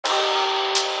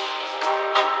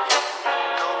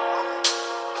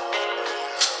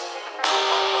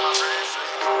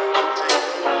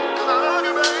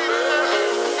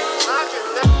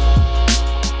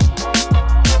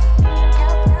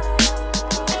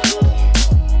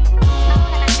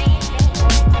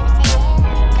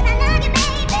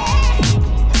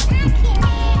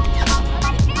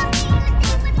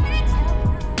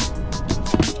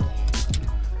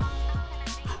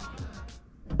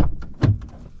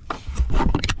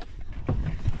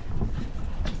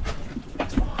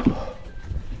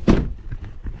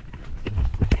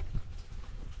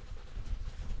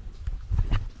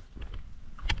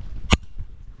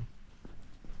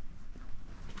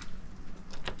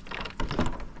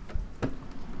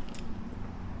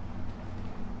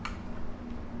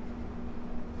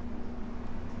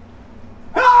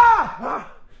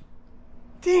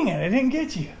I didn't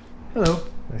get you. Hello.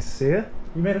 Nice to see you.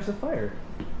 You made us a fire.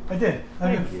 I did.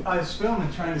 Thank you. I was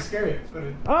filming trying to scare you, but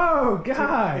Oh,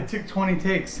 God. it took 20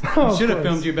 takes. Oh, I should have of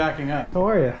course. filmed you backing up. How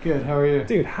are you? Good, how are you?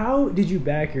 Dude, how did you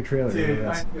back your trailer? Dude, into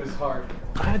this? it was hard.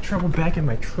 I had trouble backing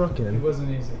my truck It in. wasn't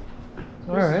easy.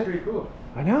 All This right. is pretty cool.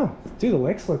 I know. Dude, the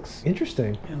lakes looks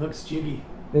interesting. It looks jiggy.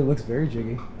 It looks very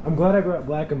jiggy. I'm glad I brought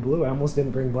black and blue. I almost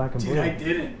didn't bring black and blue. Dude, I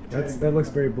didn't. That looks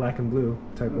very black and blue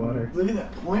type water. Look at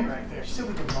that point right there. She said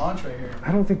we could launch right here.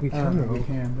 I don't think we I don't can, think though. we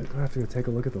can, but I'll have to go take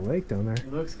a look at the lake down there.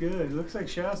 it looks good. It looks like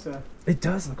Shasta. It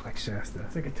does look like Shasta.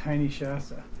 It's like a tiny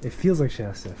Shasta. It feels like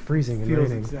Shasta, freezing and Feels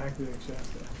raining. exactly like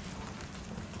Shasta.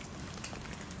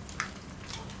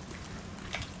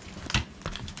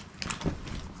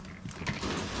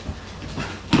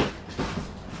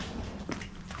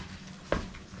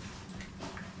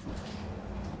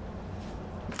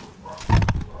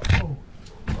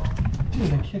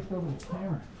 Dude, I kicked over the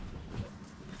camera.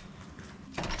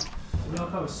 You know,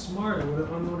 if I was smart, I would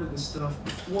have unloaded this stuff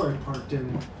before I parked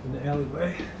in the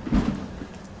alleyway.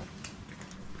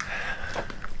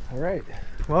 All right,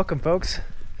 welcome, folks.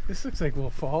 This looks like we'll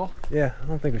fall. Yeah, I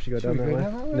don't think we should go Should down we that go way.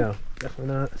 down that way? No,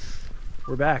 definitely not.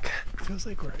 We're back. Feels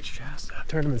like we're at Shasta.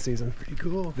 Tournament season. Pretty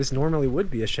cool. This normally would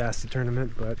be a Shasta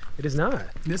tournament, but it is not.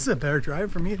 This is a better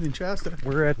drive for me than Shasta.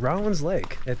 We're at Rollins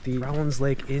Lake, at the Rollins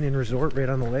Lake Inn and Resort right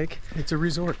on the lake. It's a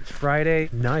resort. Friday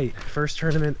night, first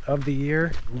tournament of the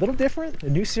year. A little different, a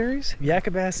new series,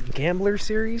 Yak-a-Bass Gambler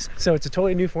Series. So it's a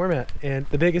totally new format, and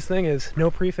the biggest thing is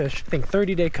no pre-fish. I think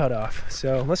 30-day cutoff.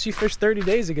 So unless you fished 30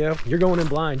 days ago, you're going in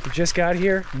blind. You just got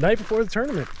here night before the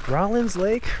tournament. Rollins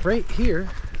Lake right here.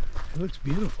 It looks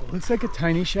beautiful. It looks like a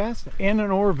tiny Shasta and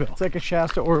an Oroville. It's like a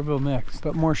Shasta-Oroville mix,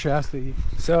 but more Shasta-y.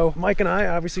 So Mike and I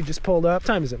obviously just pulled up. What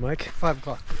time is it, Mike? 5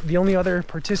 o'clock. The only other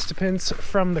participants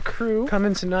from the crew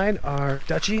coming tonight are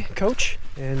Dutchie, Coach,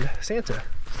 and Santa.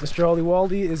 Mr. Aldi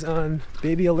Waldy is on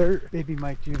baby alert. Baby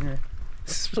Mike Jr.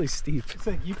 This is really steep. It's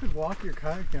like you could walk your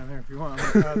kayak down there if you want.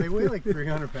 Like, they weigh like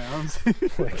 300 pounds.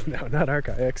 Like, no, not our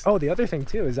kayaks. Oh, the other thing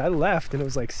too is I left and it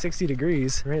was like 60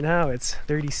 degrees. Right now it's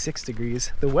 36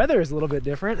 degrees. The weather is a little bit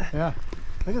different. Yeah.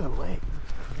 Look at the lake.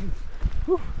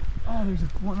 Whew. Oh, there's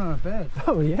one on a bed.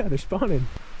 Oh yeah, they're spawning.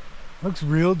 Looks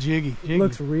real jiggy.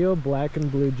 Looks real black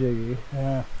and blue jiggy.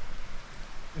 Yeah.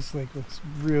 This lake looks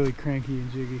really cranky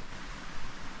and jiggy.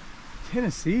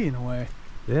 Tennessee in a way.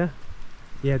 Yeah.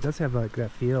 Yeah, it does have like that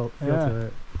feel Yeah. to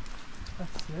it.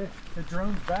 That's sick. The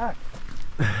drone's back.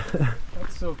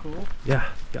 That's so cool. Yeah,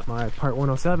 got my Part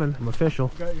 107. I'm official.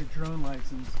 You got your drone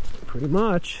license. Pretty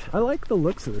much. I like the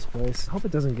looks of this place. I hope it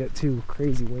doesn't get too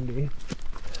crazy windy.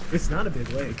 It's not a big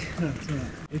lake. No, it's not.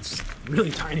 It's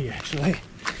really tiny actually.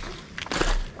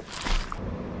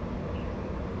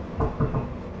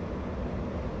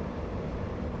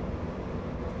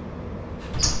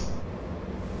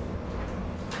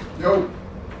 Yo.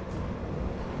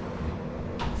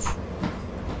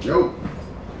 Yo.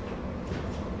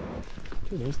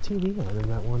 Dude, there's TV on in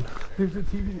that one. There's a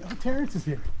TV. Oh, Terrence is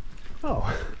here.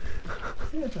 Oh.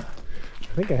 Santa.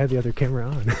 I think I had the other camera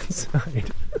on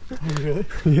inside. Oh, really?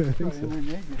 Yeah, I think Probably so. in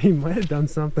there naked. He might have done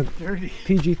something. Dirty.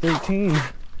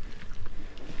 PG-13.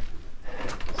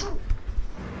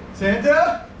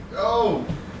 Santa? Yo.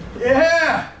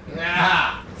 Yeah!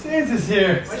 Yeah. Santa's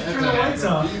here. Why'd you turn the lights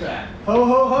off? Ho,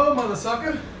 ho, ho,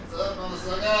 motherfucker. What's up,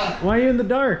 motherfucker? Why are you in the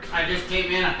dark? I just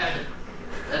came in. I had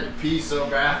to pee so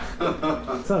bad.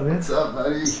 What's up, man? What's up,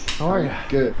 buddy? How are you?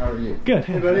 Good. How are you? Good.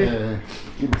 Hey, buddy.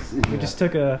 Good to see you. We just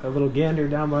took a little gander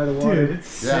down by the water. Dude,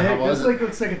 it's Yeah, sick. how was This it? lake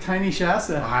looks like a tiny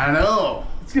Shasta. I know.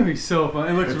 It's gonna be so fun.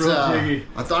 It looks It's, real jiggy.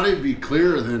 I thought it'd be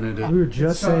clearer than it We is. were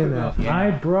just talk saying about- that. Yeah.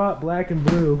 I brought black and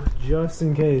blue just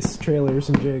in case, trailers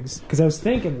and jigs. Because I was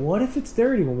thinking, what if it's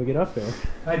dirty when we get up there?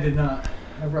 I did not.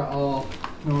 I brought all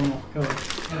normal colors.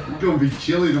 It's gonna be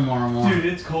chilly tomorrow morning.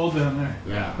 Dude, it's cold down there.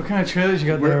 Yeah. What kind of trailers you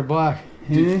got Where- there are black?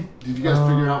 Did you guys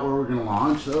figure out where we're gonna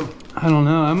launch though? I don't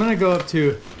know. I'm gonna go up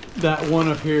to that one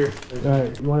up here.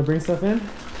 Alright, you want to bring stuff in?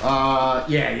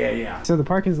 Yeah. So the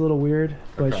parking's a little weird,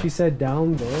 but Okay. she said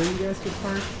down there you guys could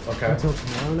park Okay. until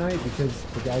tomorrow night because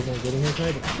the guys aren't getting here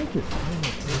tonight. But I think you're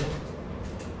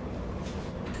fine.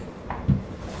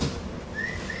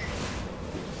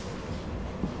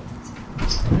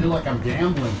 I feel like I'm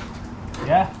gambling.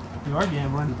 Yeah, you are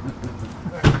gambling.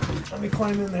 Let me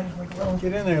climb in there like a little.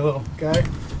 Get in there, little guy.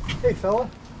 Hey, fella.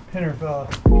 Pinner fella.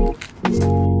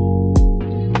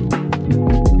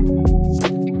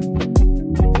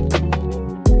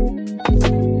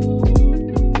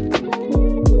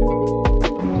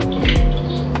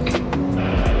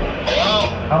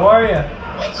 How are you?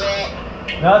 What's up?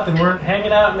 Nothing. We're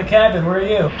hanging out in the cabin. Where are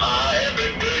you?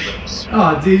 Evan Williams.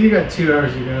 Oh, dude, you got 2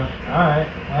 hours to go. Alright,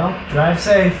 well, drive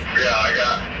safe. Yeah, I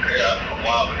got a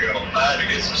while to go. I had to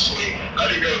get some sleep. I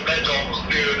didn't go to bed till almost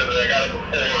noon, and then I got to go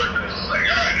forward. And it's like,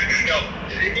 all right, I gotta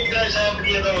go. Did you guys have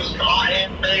any of those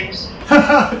cotton things?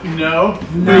 No.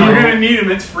 But you're gonna need them.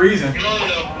 It's freezing. You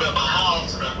know, at my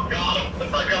house, and I forgot them.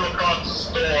 If I come across the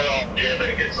store, I'll jam it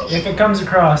and get some. If it comes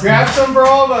across. Grab some for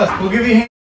all of us. We'll give you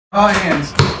hot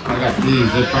hands. I got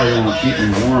these. They probably won't keep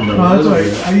me warm, but Oh, that's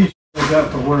right. I use like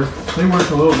that for work. They work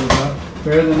a little bit, though.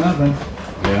 Better than nothing.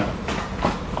 yeah.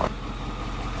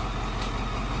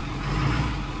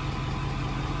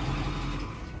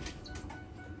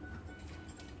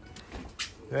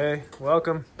 Hey,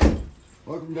 welcome.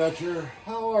 Welcome, Dutcher.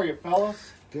 How are you,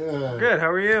 fellas? Good. Good, how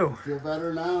are you? Feel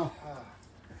better now?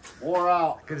 Wore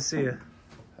out. Good to see you.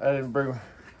 I didn't bring.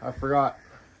 I forgot.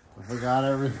 I forgot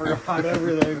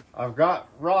everything. I've got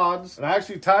rods, and I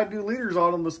actually tied new leaders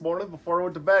on them this morning before I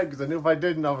went to bed because I knew if I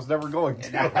didn't, I was never going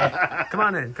to. Come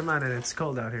on in. It's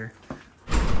cold out here.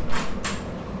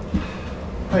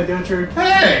 Hi, Dutcher.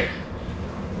 Hey!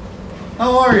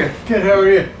 How are you? Good, how are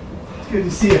you? It's good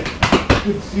to see you.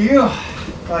 Good to see you.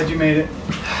 Glad you made it.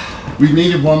 We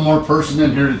needed one more person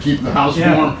in here to keep the house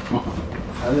Yeah. warm.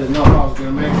 I didn't know if I was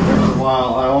going to make it there for a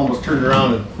while. I almost turned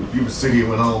around and Yuba City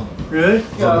went home. Really?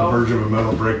 On the verge of a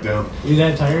mental breakdown. You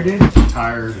that tired, dude?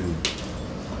 Tired and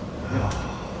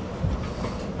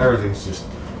everything's just.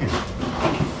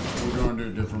 We're going to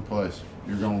a different place.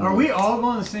 You're going. Are we all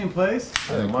going to the same place?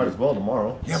 Yeah, might as well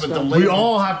tomorrow. Yeah, but we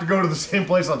all have to go to the same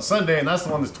place on Sunday, and that's the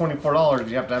one that's $24.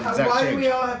 You have to have exact Why do change. we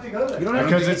all have to go there?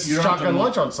 Because it's shotgun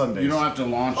lunch on Sundays. You don't have to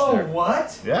launch Oh, there.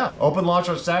 what? Yeah, open launch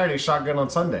on Saturday, shotgun on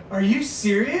Sunday. Are you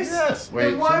serious? Yes.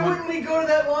 Then why wouldn't we go to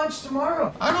that launch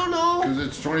tomorrow? I don't know. Because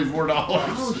it's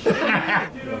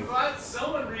 $24. Dude, I'm glad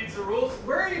someone reads the rules.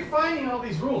 Where are you finding all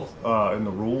these rules? In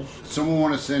the rules. Someone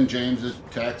want to send James a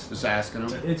text just asking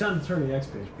him? It's on the Attorney X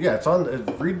page. Yeah, it's on.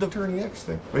 Read the Attorney X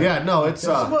thing. But yeah, no, it's This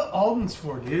is what Alden's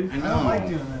for, dude. I know. don't like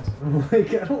doing this.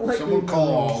 I don't like Someone call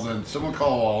Alden. Someone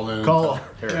call Alden. call.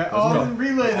 Yeah, Alden,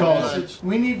 relay the Call message.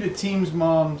 We need the team's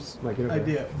mom's Mike, get over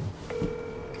idea.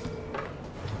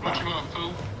 What you want,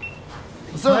 fool?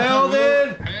 What's up, Hi,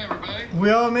 Alden. Hey, everybody. We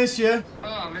all miss you, Oh,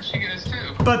 I miss you guys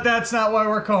too. but that's not why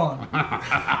we're calling.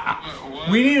 What?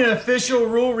 We need an official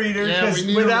rule reader Yeah, because we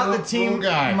need a without rule- the team rule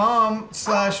guy. mom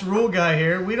 / rule guy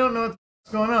here, we don't know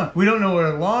what's going on. We don't know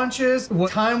where launch is,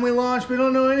 what time we launch. We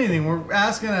don't know anything. We're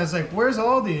asking us like, "Where's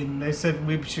Aldi?" And they said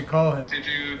we should call him. Did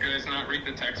you guys not read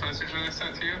the text message that I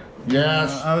sent to you?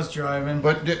 Yes. I was driving.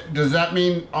 But does that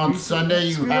mean on Sunday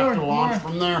you have to launch Yeah.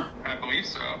 from there? I believe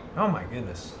so. Oh my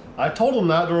goodness. I told them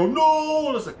that. They're like, no. And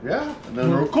I was like, yeah. And then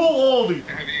they're like, cool, Aldi.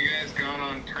 Have you guys gone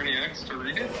on Attorney X to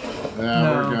read it?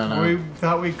 Yeah, we're gonna. we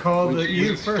thought we'd call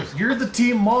you first. You're the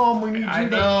team mom. We need I you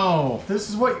to. know. This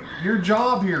is what your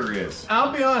job here is.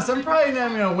 I'll be honest, I'm probably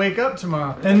not gonna wake up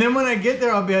tomorrow. And then when I get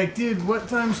there, I'll be like, dude, what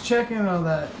time's check-in and all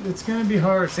that? It's gonna be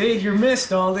hard. See, you're missed,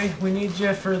 Aldi. We need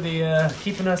you for the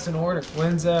keeping us in order.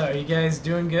 When's are you guys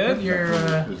doing good? You're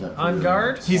on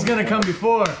guard? He's gonna come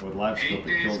before. With live 8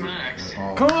 days max.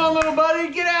 Come on, little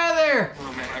buddy, get out of there.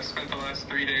 Oh man, I spent the last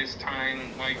 3 days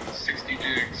tying like 60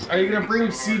 jigs. Are you gonna bring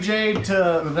CJ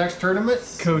to the next tournament?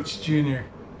 Coach Junior.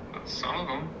 Some of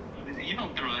them. You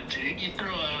don't throw a jig, you throw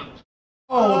a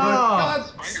Oh,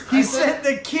 spider. he said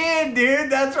the kid, dude.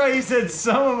 That's why he said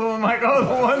some of them. I'm like, oh,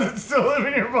 the one that's still living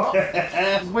in your ball.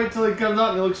 Just wait till he comes out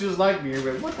and he looks just like me.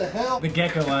 You're like, what the hell? The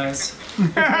gecko eyes.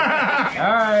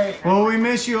 Alright. Well, we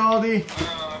miss you, Aldi.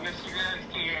 I miss you guys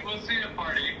too. We'll see you at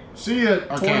party. See you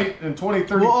at Okay.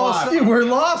 2035. We'll all see. We're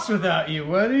lost without you.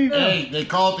 What are you doing? Hey, they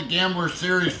call it the Gambler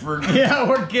Series for. Yeah,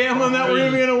 we're gambling that we're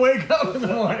even gonna wake up in the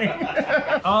morning.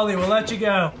 Aldi, we'll let you go.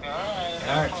 Alright,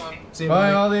 Alright. have fun. See you,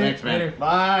 Bye, buddy. Aldi. Thanks, man. Later.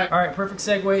 Bye. All right, perfect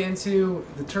segue into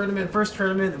the tournament, first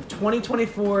tournament of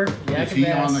 2024. Is he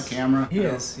Yak-a-Bass. on the camera? He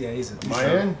is. Yeah, he's. Am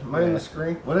I in? Am I in the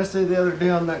screen? What did I say the other day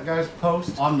on that guy's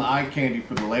post? I'm the eye candy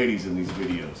for the ladies in these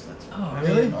videos. That's Oh,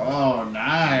 really? Oh,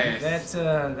 nice.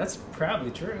 That's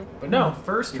probably true. But no,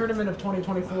 first tournament of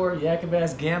 2024,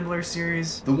 Yak-a-Bass Gambler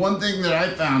Series. The one thing that I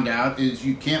found out is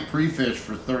you can't pre-fish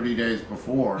for 30 days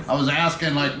before. I was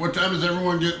asking, like, what time is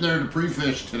everyone getting there to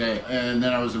pre-fish today? And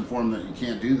then I was informed that you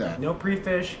can't do that. No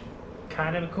pre-fish.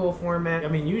 Kind of a cool format. I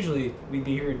mean, usually we'd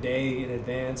be here a day in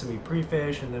advance and we'd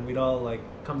pre-fish and then we'd all like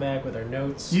come back with our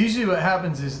notes. Usually what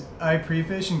happens is I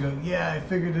pre-fish and go, yeah, I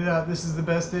figured it out. This is the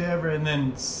best day ever. And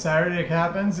then Saturday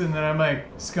happens and then I'm like,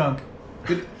 skunk.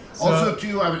 Also,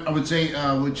 too, I would say,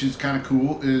 which is kind of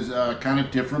cool, is kind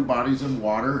of different bodies of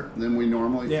water than we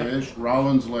normally fish.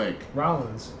 Rollins Lake.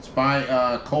 Rollins. It's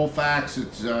by Colfax.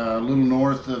 It's a little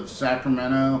north of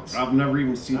Sacramento. I've never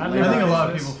even seen it. I think a lot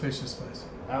of people fish this place.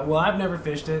 Well, I've never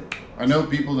fished it. I know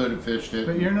people that have fished it.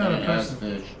 But you're not a has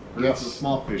person. fish. But it's a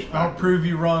small fish factory. I'll prove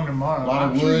you wrong tomorrow. A lot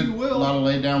of wood, a lot of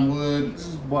laid down wood. This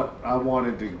is what I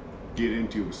wanted to get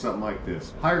into with something like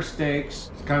this. Higher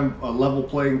stakes, it's kind of a level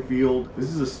playing field.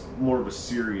 This is more of a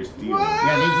serious deal. What?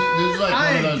 Yeah, this is like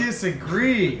one of I those.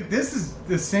 disagree. This is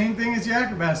the same thing as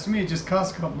Yak-a-Bass to me. It just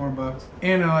costs a couple more bucks.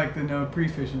 And I like the no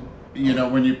pre-fishing. You know,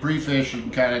 when you pre-fish, you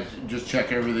can kind of just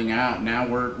check everything out. Now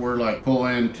we're like pull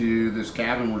into this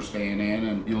cabin we're staying in,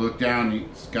 and you look down,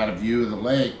 it's got a view of the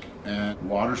lake, and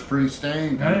water's pretty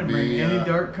stained. I didn't bring any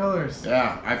dark colors.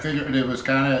 Yeah, I figured it was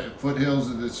kind of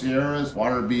foothills of the Sierras.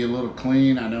 Water would be a little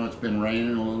clean. I know it's been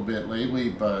raining a little bit lately,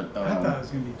 but I thought it was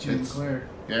gonna be gin clear.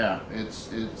 Yeah,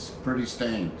 it's pretty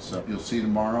stained. So you'll see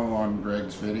tomorrow on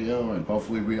Greg's video, and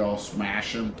hopefully we all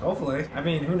smash him. Hopefully. I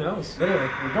mean, who knows? Literally,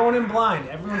 we're going in blind.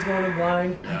 Everyone's going in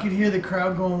blind. I could hear the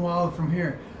crowd going wild from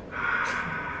here.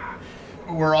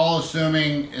 We're all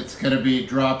assuming it's going to be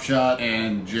drop shot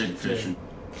and jig fishing.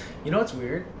 You know what's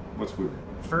weird? What's weird?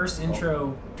 First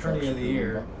intro tourney of the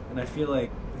year, and I feel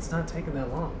like it's not taking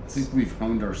that long. I think we've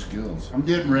honed our skills. I'm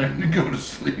getting ready to go to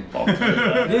sleep all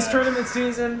day. This tournament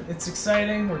season, it's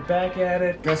exciting. We're back at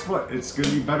it. Guess what? It's going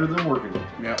to be better than working.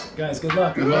 Yeah. Guys, good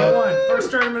luck. Good luck. One. First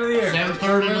tournament of the year.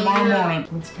 7:30 tomorrow morning.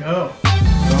 Let's go.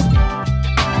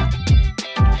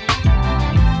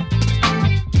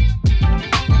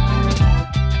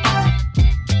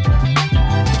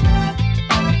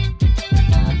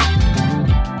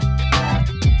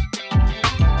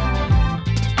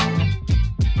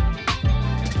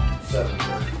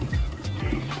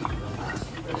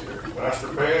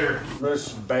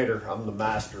 Mr. Baiter. I'm the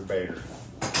master baiter.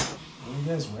 What are you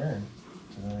guys wearing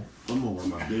today? I'm gonna wear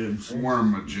my bibs. I'm wearing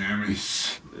my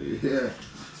jammies. Yeah.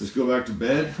 Let's go back to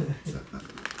bed.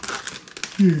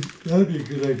 That'd be a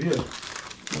good idea.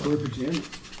 Wear pajamas.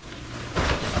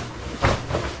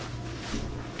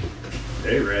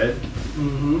 Hey, Red.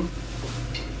 Mm-hmm.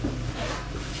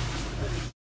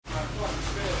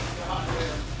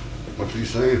 What's he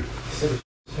saying?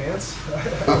 Pants?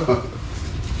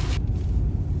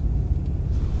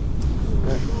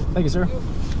 Thank you, sir.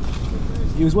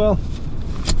 You as well.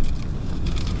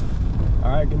 All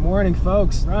right, good morning,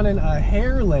 folks. Running a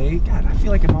hair late. God, I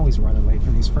feel like I'm always running late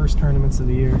for these first tournaments of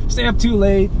the year. Stay up too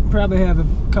late, probably have a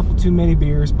couple too many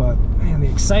beers, but man, the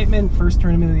excitement, first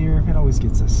tournament of the year, it always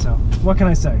gets us. So what can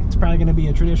I say? It's probably gonna be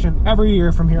a tradition every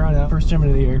year from here on out. First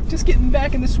tournament of the year. Just getting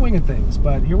back in the swing of things.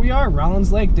 But here we are,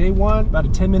 Rollins Lake, day one, about a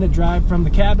 10-minute drive from the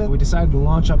cabin. We decided to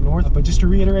launch up north, but just to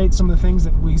reiterate some of the things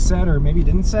that we said or maybe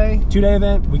didn't say, 2-day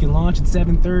event, we can launch at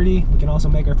 7:30. We can also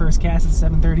make our first cast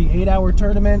at 7:30, 8-hour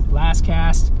tournament, last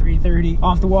cast 3:30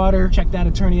 off the water. Check that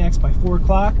at Tourney X by 4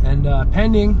 o'clock, and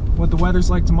pending what the weather's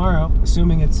like tomorrow,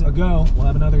 assuming it's a go, we'll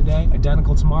have another day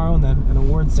identical tomorrow, and then an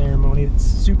award ceremony. It's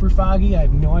super foggy. I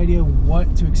have no idea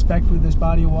what to expect with this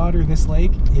body of water, this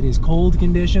lake. It is cold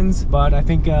conditions, but I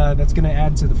think that's going to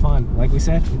add to the fun. Like we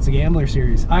said, it's a Gambler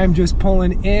Series. I'm just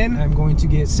pulling in. I'm going to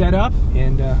get set up,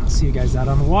 and I'll see you guys out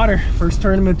on the water. First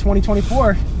tournament of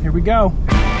 2024. Here we go.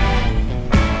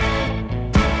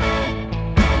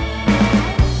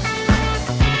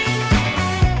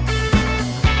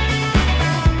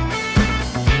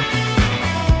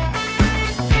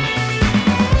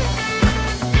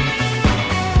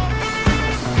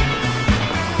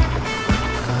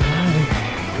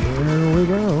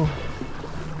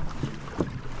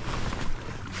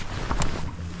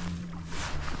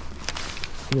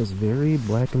 Feels very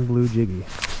black and blue jiggy.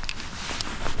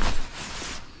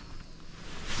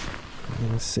 I'm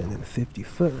gonna set in 50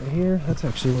 foot right here. That's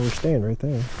actually where we're staying right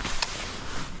there.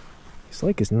 This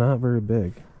lake is not very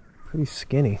big. Pretty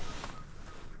skinny.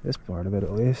 This part of it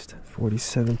at least.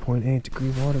 47.8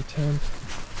 degree water temp.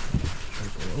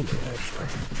 Right below me actually.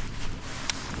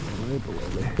 Right below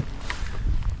me.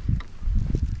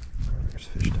 Oh, there's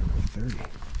fish down to 30.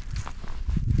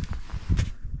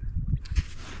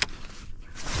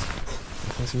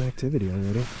 Some activity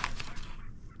already. Look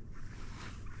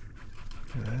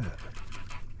at that.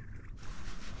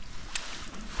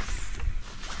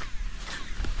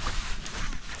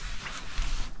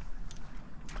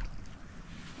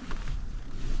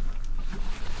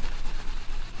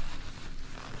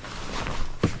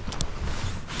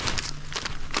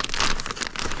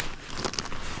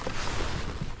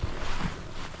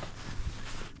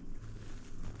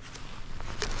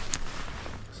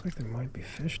 Looks like there might be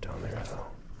fish down there though.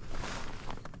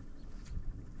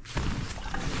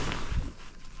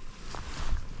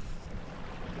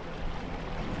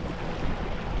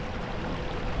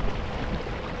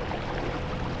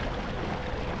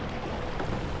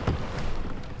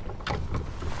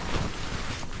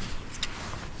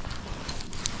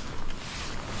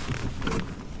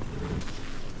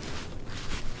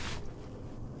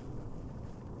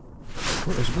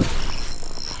 Where's what?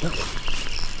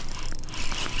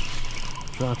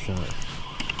 Drop shot.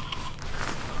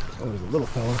 Oh, there's a little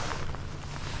fella.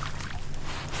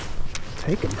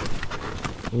 Take him.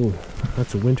 Ooh,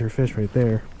 that's a winter fish right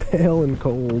there. Pale and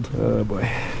cold. Oh boy.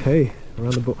 Hey,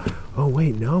 around the boat. Oh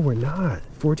wait, no, we're not.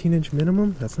 14-inch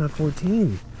minimum? That's not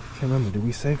 14. Can't remember. Did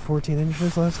we say 14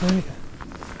 inches last night?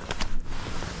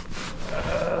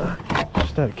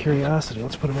 Just out of curiosity,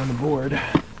 let's put him on the board.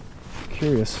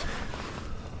 Curious.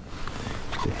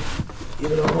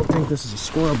 Even though I don't think this is a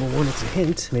scoreable one, it's a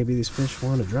hint. Maybe these fish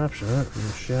want a drop shot. A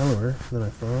little shallower than I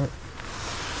thought.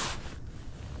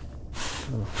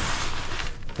 Oh.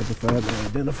 Put the fat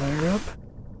identifier up.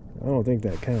 I don't think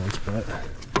that counts, but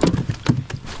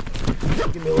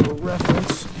give me a little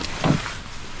reference.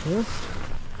 Huh?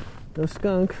 No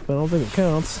skunk, but I don't think it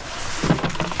counts.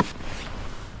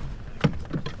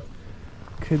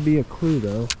 Could be a clue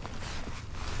though.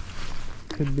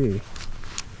 Could be.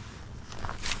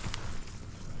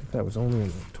 That was only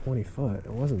in 20 foot.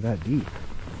 It wasn't that deep.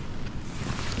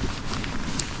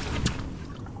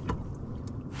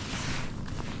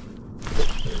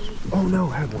 Oh no,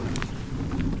 had one.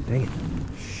 Dang it.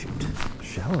 Shoot.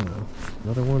 Shallow though.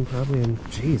 Another one probably in,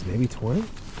 geez, maybe 20?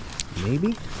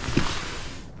 Maybe?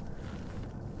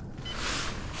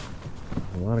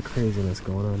 A lot of craziness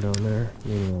going on down there.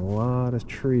 Needing a lot of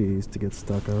trees to get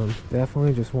stuck on.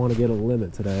 Definitely just want to get a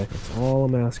limit today. That's all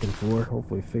I'm asking for.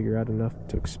 Hopefully figure out enough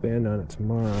to expand on it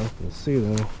tomorrow. We'll see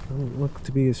though. It doesn't look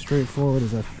to be as straightforward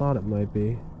as I thought it might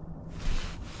be.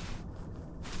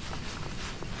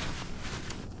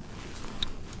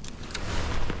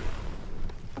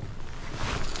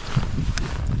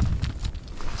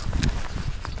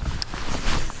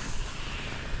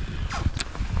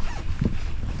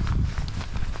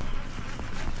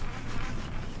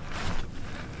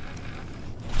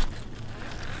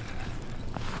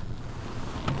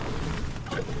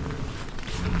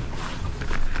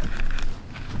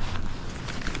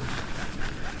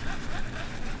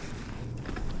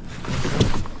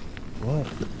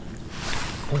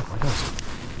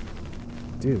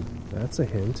 Dude, that's a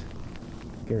hint.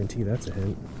 Guarantee that's a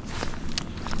hint.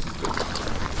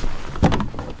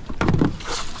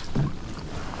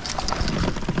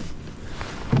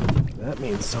 That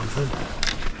means something.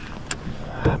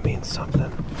 That means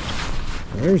something.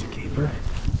 There's a keeper.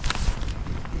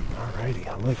 Alrighty,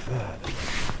 I like that.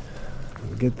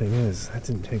 The good thing is, that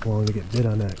didn't take long to get bit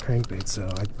on that crankbait, so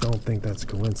I don't think that's a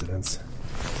coincidence.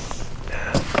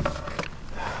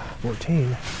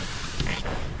 14.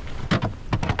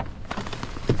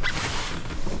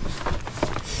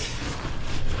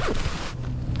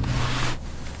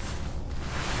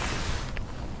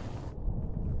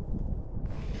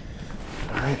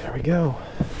 Alright, there we go.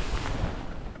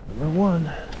 Number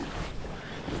one.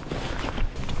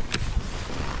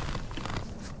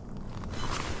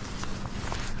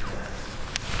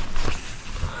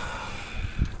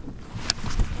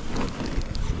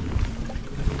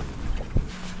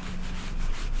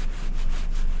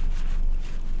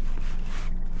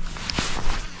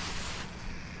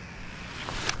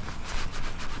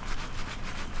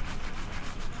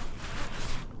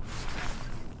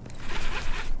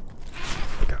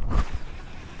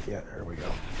 Yeah, there we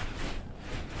go.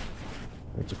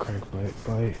 There's a crankbait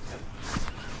bite.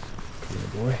 Come here,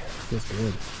 boy. Feels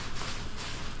good.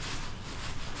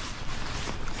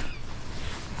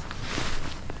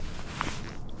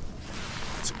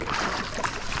 That's a good one.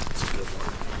 That's a good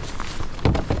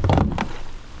one.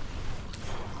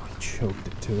 I choked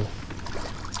it too.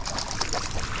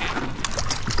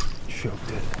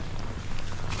 Choked it.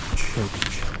 Choked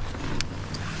it.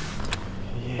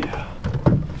 Yeah.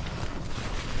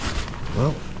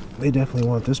 Well, they definitely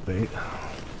want this bait.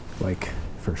 Like,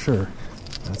 for sure.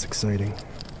 That's exciting.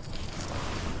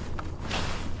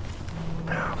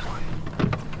 Oh, boy.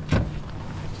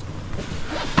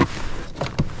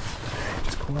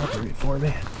 Just cooperate for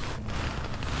me.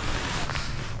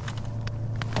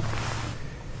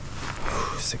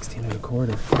 16 1/4.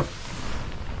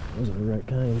 Those are the right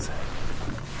kinds.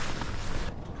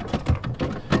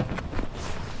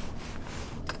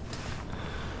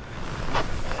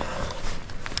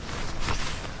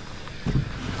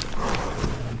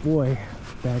 Boy,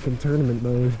 back in tournament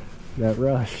mode. That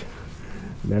rush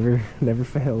never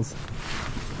fails.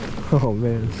 Oh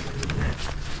man,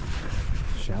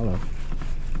 shallow.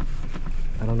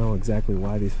 I don't know exactly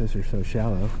why these fish are so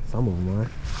shallow. Some of them are.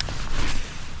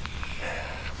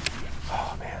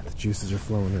 Oh man, the juices are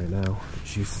flowing right now. The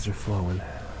juices are flowing.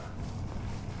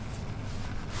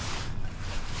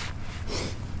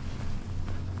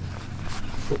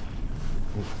 Oh,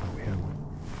 I thought we had one.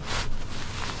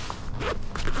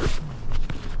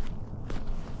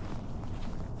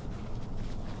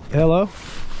 Hello?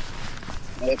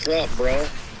 What's up, bro?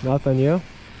 Nothing, you?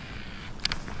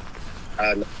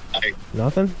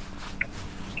 Nothing?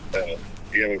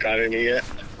 You haven't caught any yet?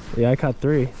 Yeah, I caught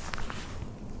 3.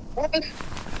 What?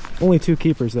 Only 2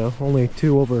 keepers though. Only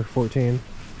 2 over 14.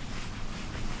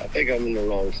 I think I'm in the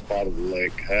wrong spot of the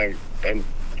lake. I'm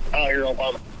out here all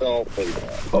by myself. And,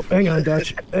 Oh, hang on,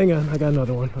 Dutch. Hang on, I got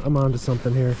another one. I'm on to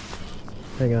something here.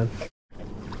 Hang on.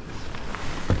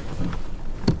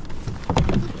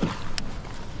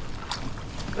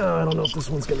 Oh, I don't know if this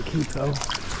one's gonna keep though.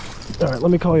 All right,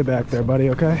 let me call you back there, buddy,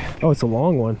 okay? Oh, it's a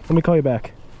long one. Let me call you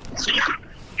back.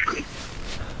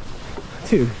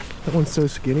 Dude, that one's so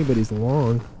skinny, but he's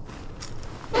long.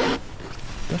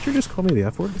 Dutch, you just call me the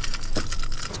F word?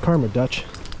 It's karma, Dutch.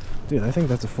 Dude, I think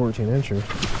that's a 14-incher.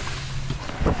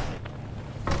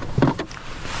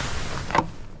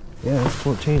 Yeah, it's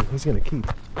 14. He's gonna keep.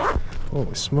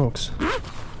 Holy smokes.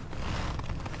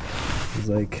 He's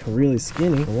like really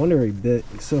skinny. No wonder he bit.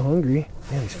 He's so hungry.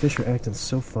 Man, these fish are acting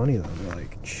so funny though. They're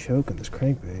like choking this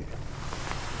crankbait.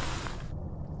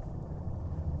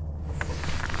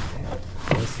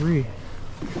 Number 3. Here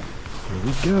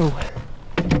we go.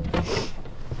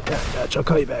 Yeah, Dutch, I'll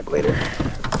call you back later.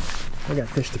 I got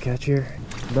fish to catch here.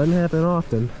 Doesn't happen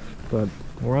often, but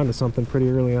we're on to something pretty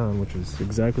early on, which is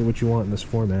exactly what you want in this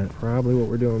format. Probably what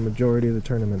we're doing majority of the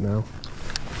tournament now.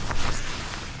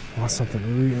 Unless something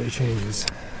really changes.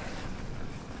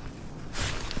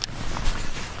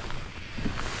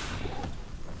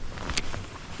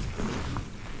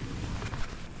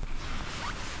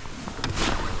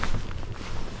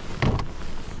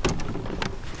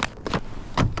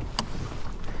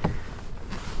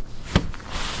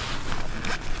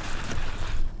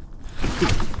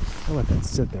 I'll let that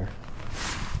sit there.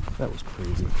 That was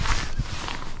crazy.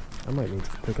 I might need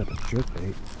to pick up a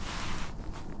jerkbait.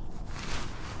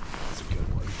 That's a good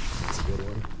one. That's a good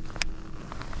one.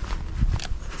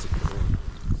 That's a good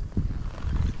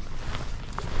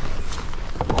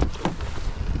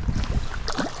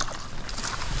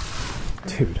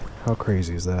one. Dude, how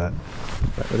crazy is that?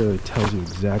 That literally tells you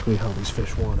exactly how these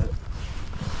fish want it.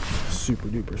 Super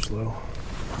duper slow.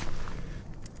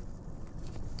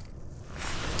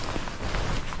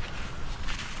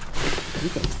 I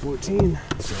think that's 14,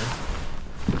 so.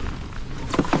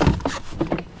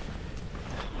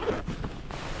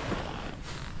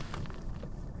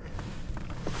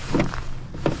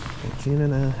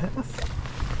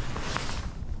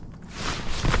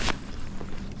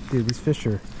 14.5. Dude, these fish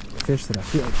are fish that I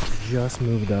feel like just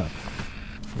moved up.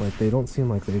 Like, they don't seem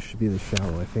like they should be this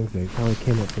shallow. I think they probably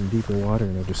came up from deeper water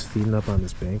and are just feeding up on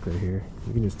this bank right here.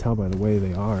 You can just tell by the way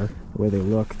they are, the way they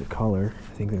look, the color.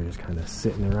 I think they're just kind of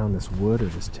sitting around this wood or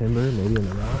this timber, maybe in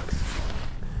the rocks.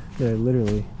 Yeah, I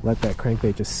literally let that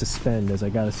crankbait just suspend as I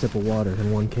got a sip of water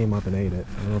and one came up and ate it.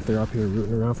 I don't know if they're up here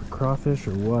rooting around for crawfish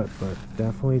or what, but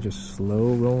definitely just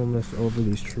slow rolling this over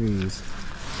these trees.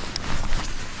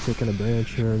 Taking a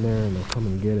branch here and there and they'll come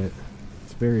and get it.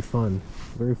 It's very fun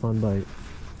bite.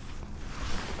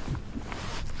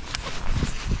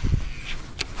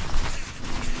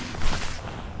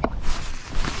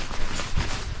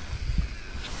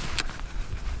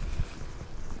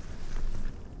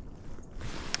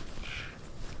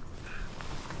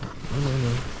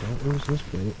 Don't lose this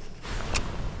bait.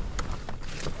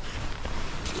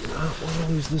 Do not want to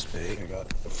lose this bait. I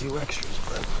got a few extras,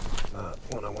 but not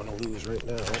one I want to lose right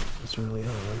now. It's early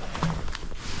on.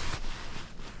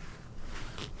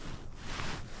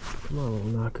 Come on,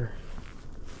 little knocker.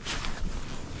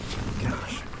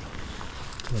 Gosh.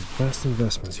 One of the best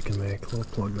investments you can make.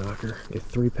 Little plug knocker. A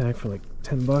 3-pack for like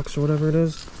 $10 or whatever it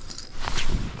is.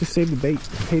 Just saved the bait.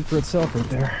 It paid for itself right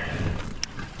there.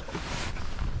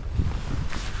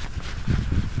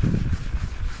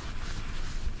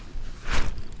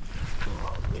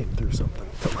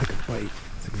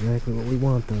 Exactly what we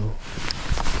want though.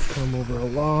 Come over a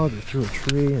log or through a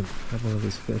tree and have one of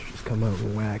these fish just come out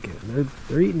and whack it. And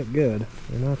they're eating it good.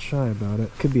 They're not shy about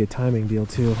it. Could be a timing deal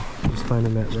too. Just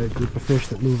finding that right group of fish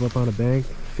that move up on a bank,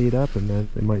 feed up, and then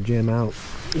they might jam out.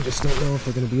 You just don't know if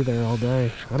they're going to be there all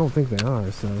day. I don't think they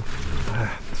are, so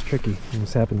it's tricky. And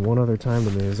this happened one other time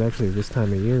to me. It was actually this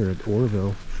time of year at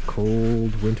Orville.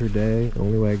 Cold winter day. The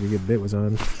only way I could get bit was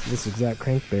on this exact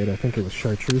crankbait. I think it was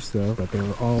chartreuse though, but they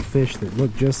were all fish that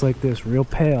looked just like this, real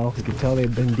pale. You could tell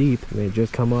they'd been deep. And they had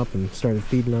just come up and started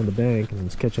feeding on the bank, and I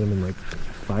was catching them in like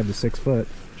 5 to 6 foot,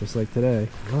 just like today.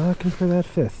 Looking for that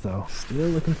 5th though. Still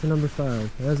looking for number 5.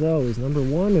 As always, number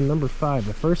 1 and number 5.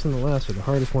 The first and the last are the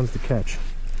hardest ones to catch.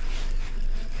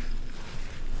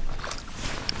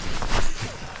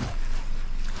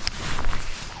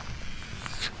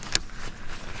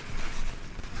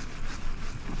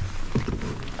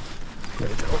 There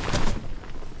we go.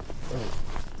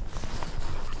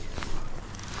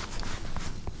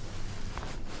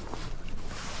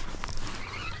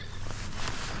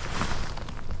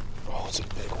 Oh, it's a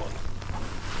big one.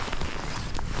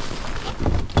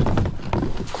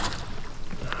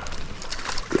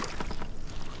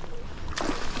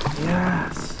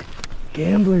 Yes!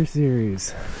 Gambler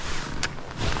Series.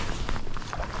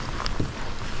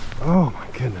 Oh my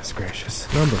goodness gracious.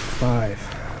 Number 5.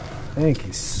 Thank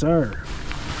you, sir.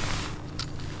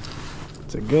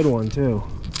 It's a good one too.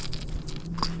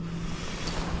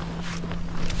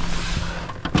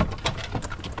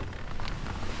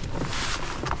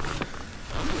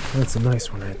 That's a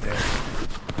nice one right there.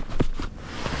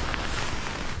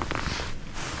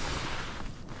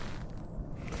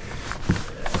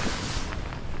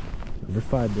 Number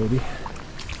 5, baby.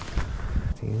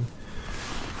 15.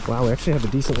 Wow, we actually have a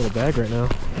decent little bag right now.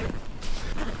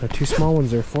 Our 2 small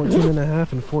ones are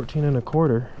 14.5 and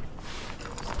 14.25.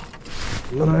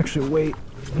 I'm gonna actually wait.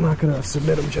 I'm not gonna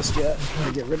submit them just yet. I'm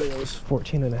trying to get rid of those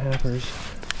 14.5ers.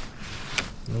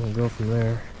 And then we'll go from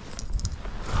there.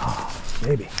 Oh,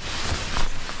 maybe.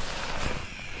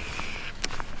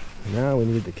 Now we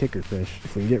need the kicker fish.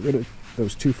 If we can get rid of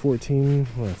those 2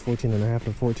 14.5 and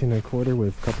 14.25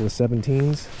 with a couple of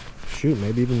 17s, shoot,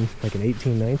 maybe even like an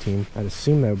 18, 19. I'd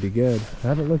assume that would be good. I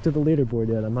haven't looked at the leaderboard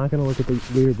yet. I'm not going to look at the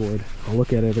leaderboard. I'll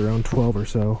look at it around 12 or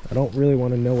so. I don't really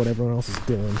want to know what everyone else is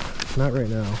doing. Not right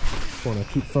now. Just want to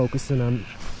keep focusing on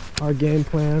our game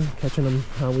plan, catching them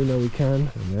how we know we can,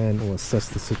 and then we'll assess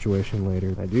the situation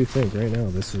later. I do think right now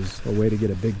this is a way to get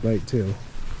a big bite too.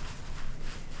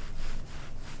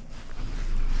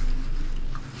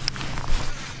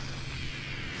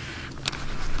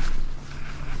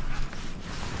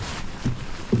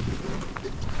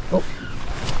 Oh.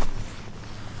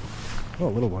 Oh, a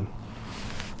little one.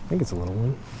 I think it's a little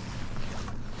one.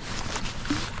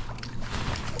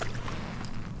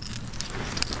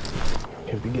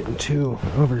 Could be getting too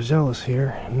overzealous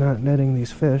here, not netting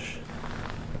these fish.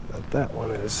 But that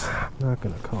one is not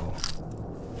gonna call.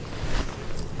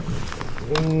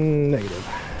 Negative.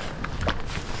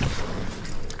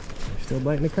 You're still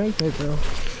biting the crankbait though.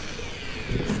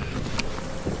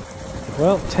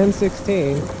 Well,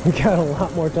 10:16. We got a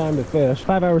lot more time to fish.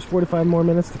 5 hours, 45 more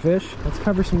minutes to fish. Let's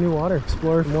cover some new water,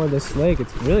 explore more of this lake.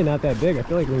 It's really not that big. I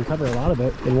feel like we can cover a lot of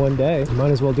it in one day.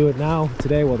 Might as well do it now,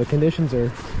 today, while the conditions are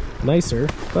nicer.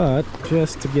 But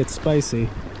just to get spicy,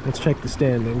 let's check the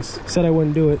standings. Said I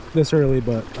wouldn't do it this early,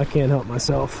 but I can't help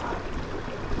myself.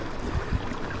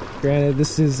 Granted,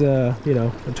 this is you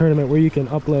know, a tournament where you can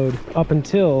upload up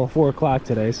until 4 o'clock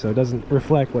today, so it doesn't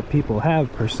reflect what people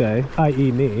have per se,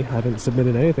 i.e. me. I haven't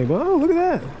submitted anything, but oh, look at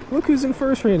that. Look who's in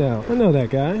first right now. I know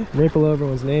that guy. Right below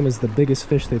everyone's name is the biggest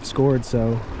fish they've scored,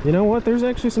 so you know what? There's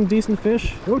actually some decent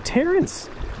fish. Oh, Terrence.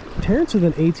 Terrence with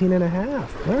an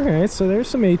 18.5. All right, so there's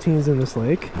some 18s in this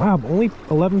lake. Wow, only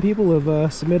 11 people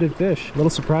have submitted fish. A little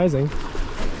surprising.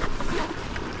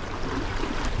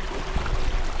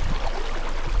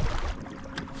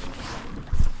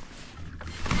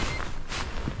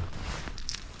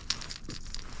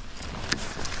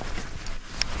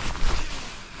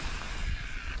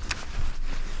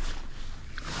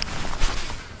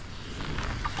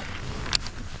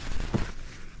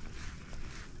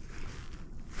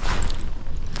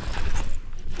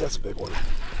 That's a big one.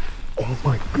 Oh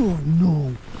my god,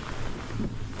 no.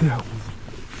 That was a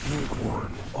big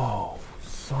one. Oh,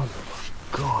 son of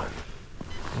a gun.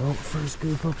 Well, first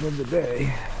goof up of the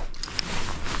day.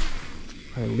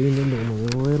 I leaned into him a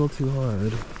little too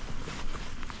hard.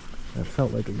 That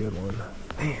felt like a good one.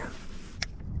 Man.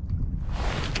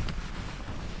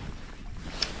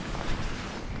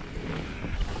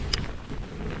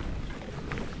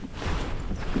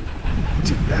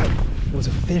 Dude, that was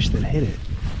a fish that hit it.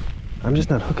 I'm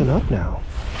just not hooking up now.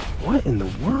 What in the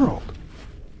world?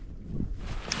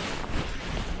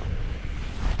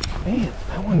 Man,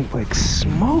 that one like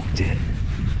smoked it.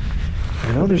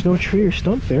 I know there's no tree or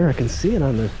stump there. I can see it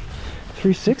on the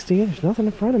 360. There's nothing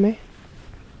in front of me.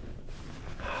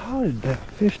 How did that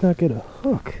fish not get a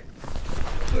hook?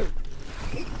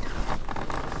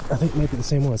 I think maybe the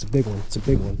same one. It's a big one. It's a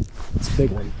big one. It's a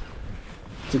big one.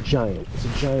 It's a giant. It's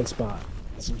a giant spot.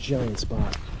 It's a giant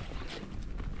spot.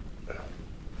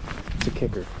 It's a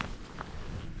kicker.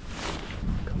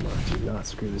 Come on, do not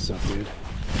screw this up, dude.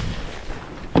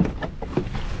 Here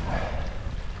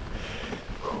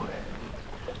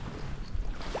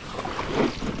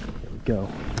we go.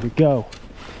 Here we go.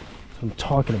 That's what I'm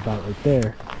talking about right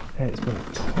there. That is what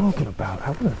I'm talking about. I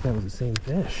wonder if that was the same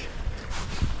fish.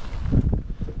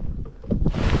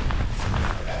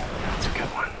 That's a good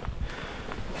one.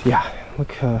 Yeah.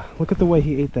 Look at the way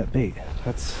he ate that bait.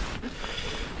 That's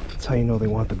how you know they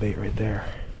want the bait right there.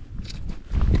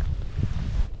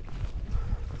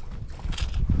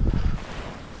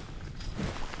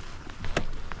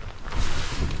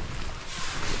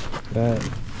 That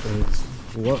is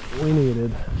what we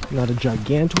needed. Not a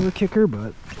gigantor kicker,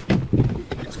 but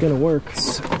it's gonna work.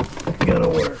 It's gonna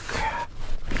work.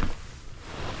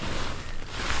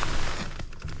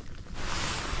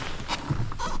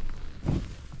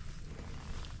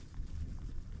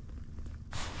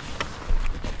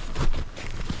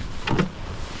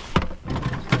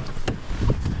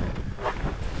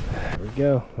 There we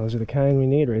go. Those are the kind we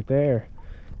need right there.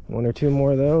 One or two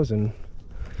more of those and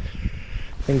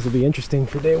things will be interesting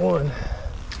for day one.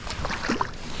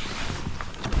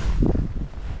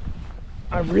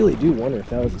 I really do wonder if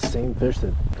that was the same fish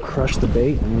that crushed the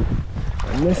bait and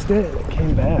I missed it and it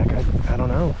came back. I don't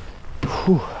know.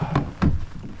 Whew.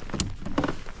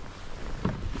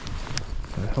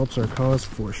 That helps our cause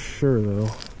for sure though.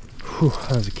 Whew,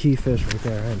 that was a key fish right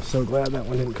there. I am so glad that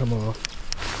one didn't come off.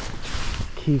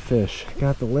 Key fish.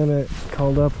 Got the limit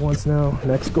called up once now.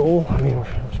 Next goal, I mean, we're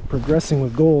progressing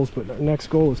with goals, but our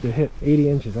next goal is to hit 80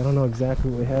 inches. I don't know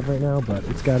exactly what we have right now, but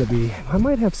it's got to be, I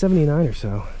might have 79 or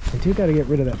so. I do got to get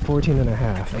rid of that 14 and a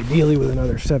half, ideally with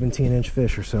another 17-inch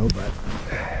fish or so, but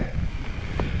I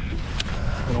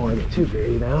don't want to get too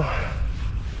greedy now.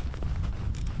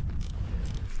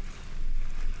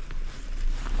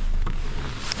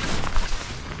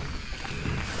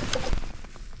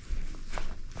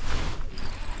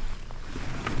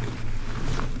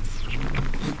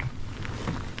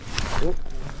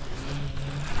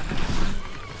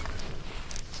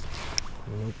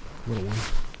 Little one.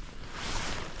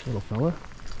 Little fella.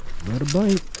 Got a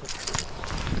bite.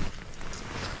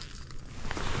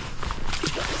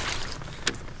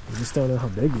 I just don't know how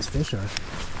big these fish are.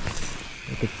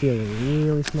 I could feel it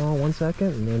really small 1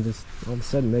 second and then just all of a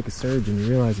sudden make a surge and you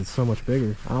realize it's so much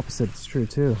bigger. Opposite, it's true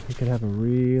too. You could have a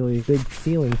really big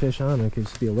feeling fish on it. It could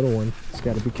just be a little one. Just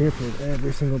got to be careful with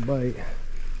every single bite.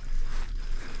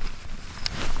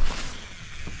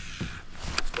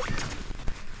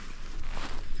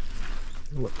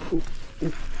 Ooh, ooh.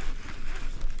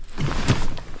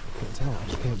 Can't tell. I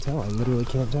just can't tell. I literally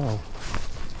can't tell.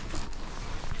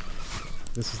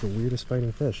 This is the weirdest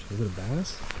fighting fish. Is it a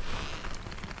bass?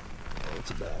 Oh,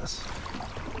 it's a bass.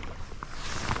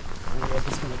 I don't know if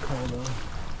it's gonna call though.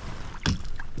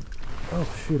 Oh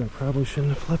shoot! I probably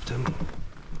shouldn't have flipped him.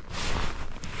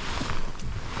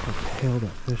 How pale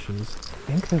that fish is.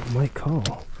 I think that might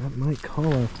call. That might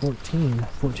call our 14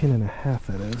 and a half.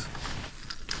 That is.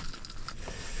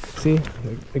 See,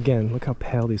 again, look how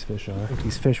pale these fish are.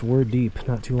 These fish were deep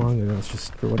not too long ago. It's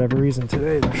just, for whatever reason,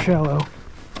 today they're shallow.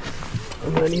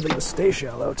 And then even to stay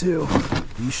shallow, too.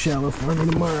 Be shallow for me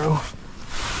tomorrow.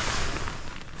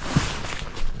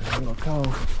 And it'll call.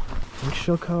 I think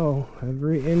she'll call.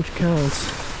 Every inch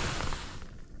counts.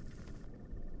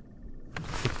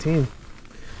 15.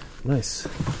 Nice.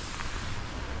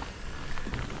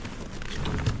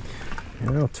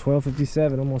 Now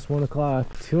 12:57, almost 1 o'clock.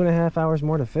 2.5 hours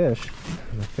more to fish.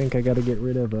 And I think I got to get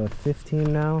rid of a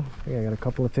 15 now. I think I got a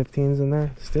couple of 15s in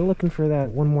there. Still looking for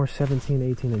that one more 17,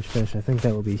 18-inch fish. I think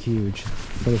that will be huge.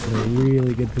 Put us in a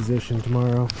really good position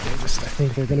tomorrow. I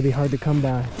think they're going to be hard to come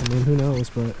by. I mean, who knows,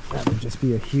 but that would just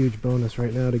be a huge bonus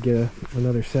right now to get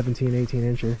another 17,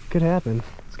 18-incher. Could happen.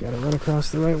 Just got to run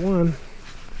across the right one.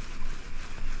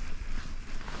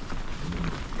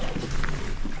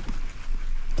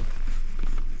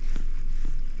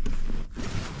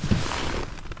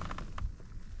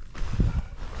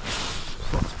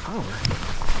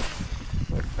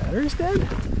 Battery's dead?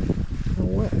 No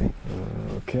way.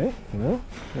 Okay, well,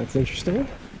 that's interesting.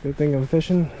 Good thing I'm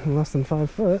fishing in less than 5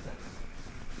 foot.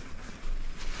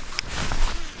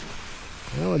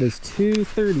 Well, it is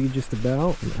 2:30 just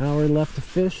about. An hour left to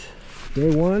fish.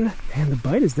 Day one. And the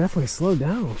bite has definitely slowed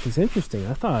down, which is interesting.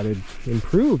 I thought it'd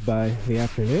improve by the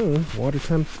afternoon. Water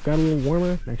temp got a little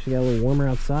warmer. Actually got a little warmer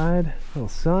outside. A little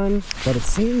sun. But it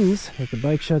seems like the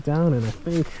bite shut down, and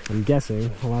I'm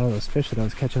guessing, a lot of those fish that I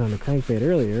was catching on the crankbait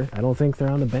earlier, I don't think they're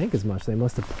on the bank as much. They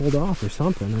must have pulled off or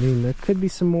something. I mean, there could be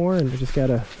some more, and we just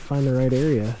gotta find the right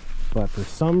area. But for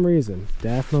some reason,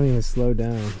 definitely has slowed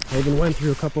down. I even went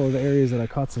through a couple of the areas that I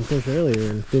caught some fish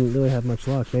earlier and didn't really have much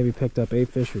luck. Maybe picked up 8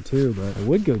 fish or 2, but I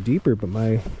would go deeper, but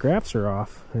my graphs are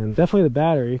off. And definitely the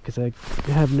battery, because I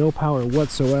have no power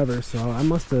whatsoever, so I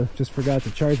must have just forgot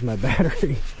to charge my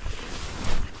battery.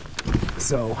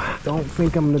 So don't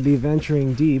think I'm gonna be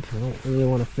venturing deep. I don't really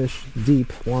want to fish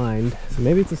deep blind. So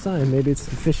maybe it's a sign. Maybe it's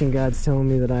the fishing gods telling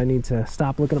me that I need to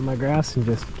stop looking at my graphs and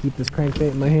just keep this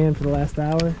crankbait in my hand for the last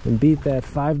hour and beat that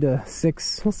 5 to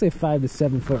 6, we'll say 5 to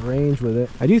 7 foot range with it.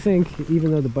 I do think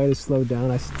even though the bite is slowed down,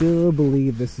 I still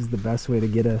believe this is the best way to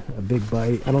get a big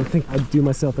bite. I don't think I'd do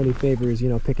myself any favors, you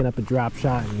know, picking up a drop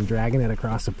shot and dragging it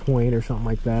across a point or something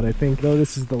like that. I think though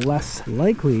this is the less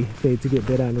likely bait to get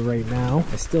bit on right now,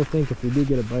 I still think if we do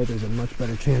get a bite, there's a much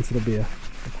better chance it'll be a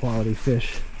quality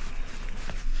fish.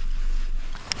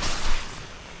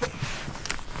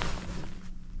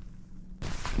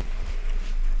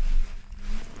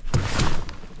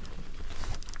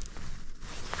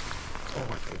 Oh,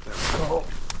 I think that's cool.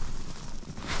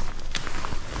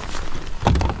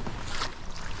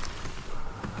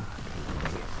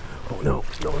 Oh no,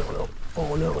 no, no, no.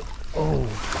 Oh no. Oh,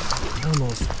 I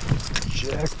almost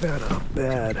jacked that up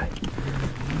bad.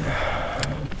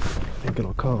 I think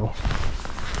it'll call.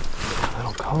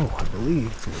 That'll call, I believe.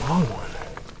 It's a long one.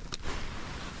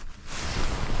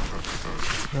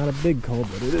 Not a big call,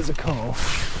 but it is a call.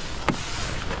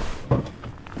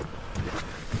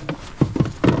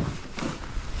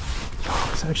 Oh,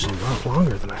 it's actually a lot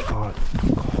longer than I thought.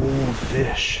 Cold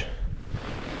fish.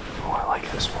 Oh, I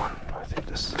like this one. I think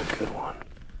this is a good one.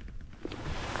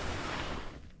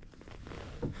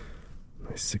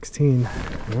 Nice 16.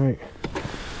 All right.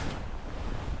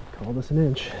 Call this an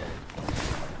inch.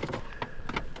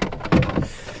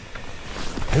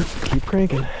 Yep, keep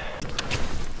cranking.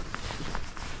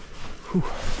 Whew.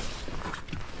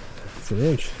 It's an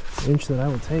inch that I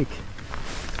will take.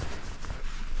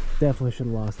 Definitely should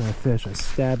have lost that fish. I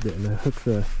stabbed it and I hooked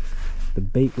the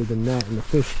bait with the net and the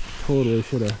fish totally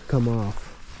should have come off.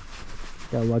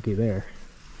 Got lucky there.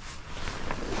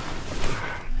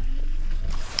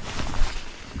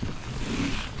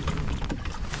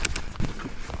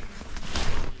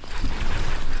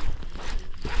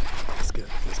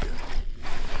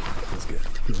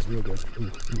 Real good. Ooh, ooh,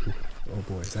 ooh. Oh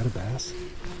boy, is that a bass?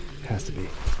 It has to be.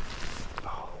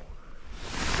 Oh.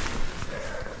 I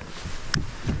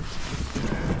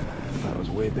thought it was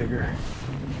way bigger.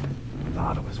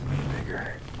 Thought it was way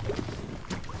bigger.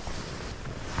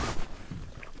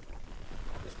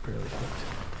 Just barely hooked.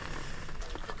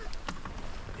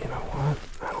 You know what?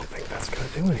 I don't think that's gonna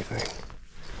do anything.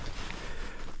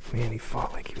 Man, he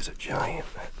fought like he was a giant.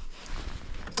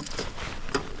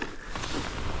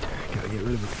 Gotta get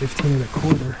rid of the 15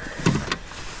 1/4.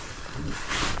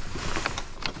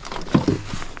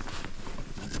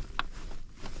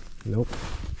 Nope.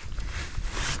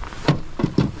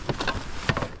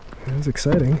 That's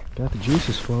exciting. Got the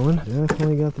juices flowing.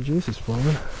 Definitely got the juices flowing.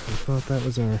 I thought that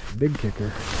was our big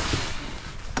kicker.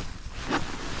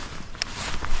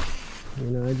 You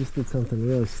know, I just did something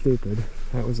really stupid.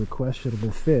 That was a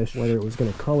questionable fish, whether it was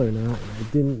going to cull or not, and I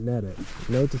didn't net it.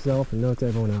 Note to self and note to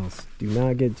everyone else. Do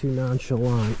not get too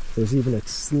nonchalant. There's even a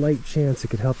slight chance it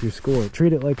could help your score.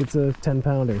 Treat it like it's a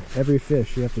 10-pounder. Every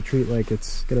fish you have to treat like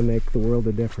it's going to make the world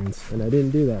a difference. And I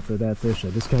didn't do that for that fish. I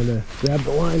just kind of grabbed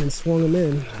the line and swung him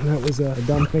in. And that was a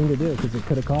dumb thing to do because it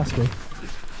could have cost me.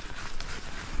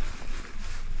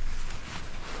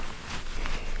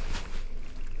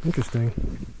 Interesting.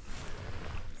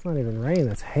 It's not even rain,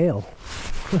 that's hail.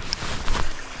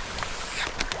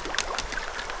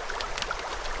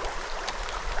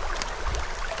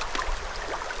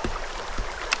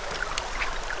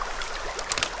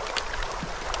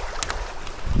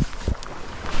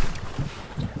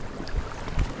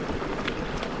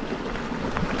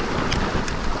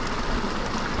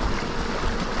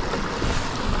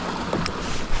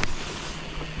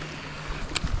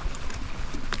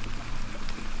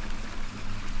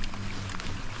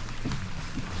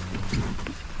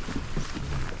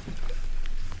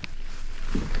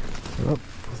 Oh,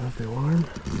 is that the alarm?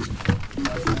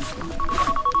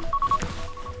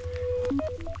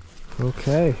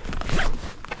 Okay.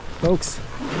 Folks,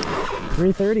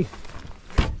 3:30.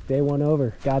 Day one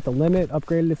over. Got the limit,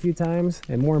 upgraded a few times,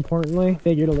 and more importantly,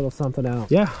 figured a little something out.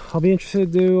 Yeah, I'll be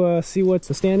interested to see what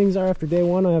the standings are after day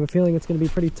one. I have a feeling it's going to be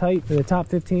pretty tight in the top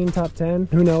 15, top 10.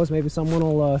 Who knows, maybe someone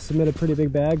will submit a pretty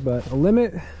big bag, but a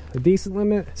limit, a decent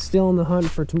limit, still in the hunt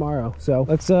for tomorrow. So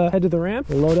let's head to the ramp,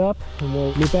 we'll load up, and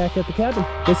we'll meet back at the cabin.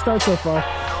 Good start so far.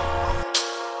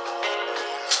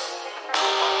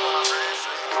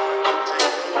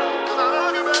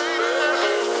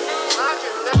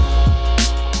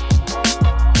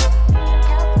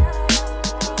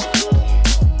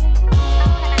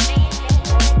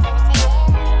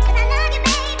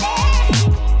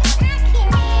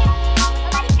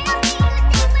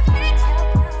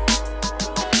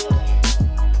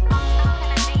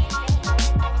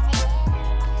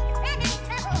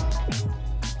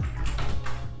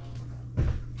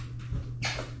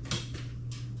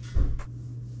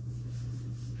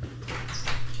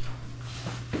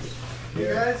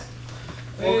 Hey guys.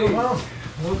 Welcome home.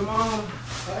 Welcome home.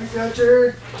 Hi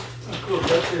Dutcher. Oh, cool.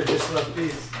 Dutcher just left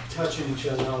these touching each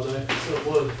other all day. So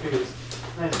boiled the fuse.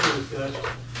 Nice fuse, Dutch.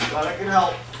 Glad I can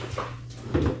help.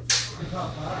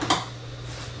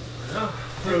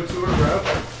 Pro tour,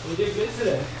 bro. We did good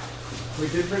today. We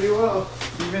did pretty well.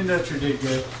 Even Dutcher did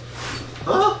good.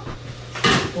 Huh?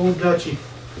 Old Dutchy.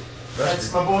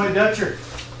 That's my boy Dutcher.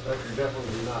 Dutcher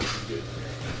definitely not good.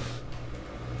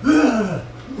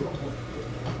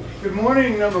 Good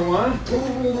morning, number one.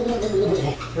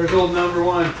 There's old number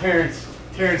one, Terrence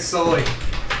Sully.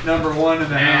 Number one in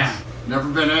the house. Never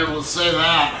been able to say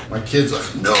that. My kid's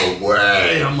like, no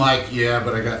way. I'm like, yeah,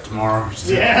 but I got tomorrow.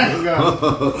 Yeah, we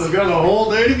got a whole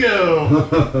day to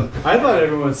go. I thought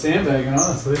everyone was sandbagging,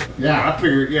 honestly. I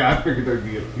figured there'd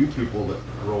be a few people that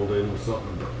rolled in with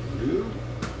something, but dude.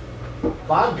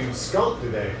 5 dudes skunked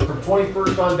today. From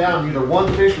 21st on down, either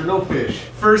one fish or no fish.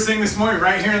 First thing this morning,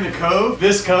 right here in the cove,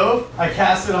 this cove, I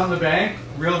cast it on the bank,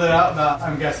 reeled it out about,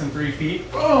 I'm guessing 3 feet.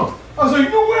 Oh, I was like,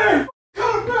 no way!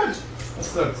 Got a bench! I was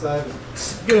so excited.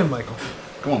 Get in, Michael.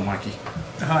 Come on, Mikey.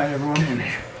 Hi, everyone.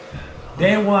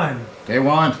 Day one. Day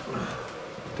one.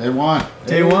 Day one.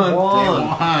 Day one. Day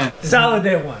one. Solid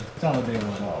day one. Solid day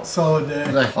one. Solid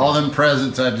day. Like all them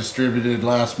presents I distributed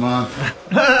last month.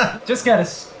 Just gotta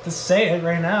say it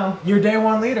right now. You're day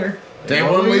one leader. Day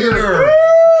one leader.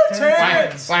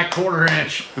 Terrence. By quarter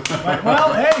inch.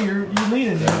 Well, hey, you're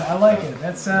leading, dude. I like it.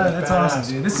 That's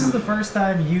awesome, dude. This is the first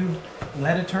time you've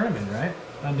led a tournament, right?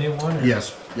 On day one? Or,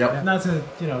 Yes. Yep. Not to,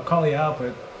 call you out,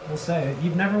 but we'll say it.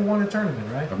 You've never won a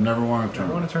tournament, right? I've never won a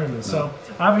Never won a tournament. tournament. So,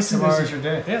 obviously, Tomorrow's your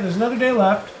day. Yeah, there's another day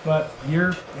left, but you're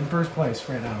in first place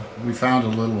right now. We found a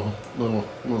little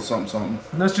something.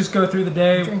 And let's just go through the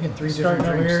day. Drinking 3 Starting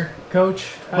different over drinks. here.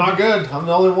 Coach. Not good. I'm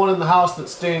the only one in the house that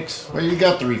stinks. Well, you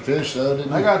got 3 fish though,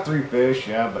 didn't you? I got 3 fish,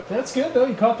 yeah, but That's good, though.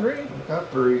 You caught 3. I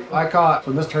got 3. I caught,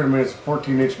 so in this tournament it's a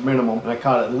 14-inch minimum, and I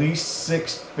caught at least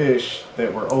 6 fish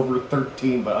that were over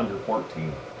 13 but under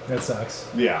 14. That sucks.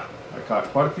 Yeah, I caught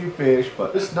quite a few fish,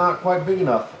 but it's not quite big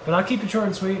enough. But I'll keep it short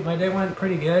and sweet. My day went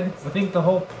pretty good. I think the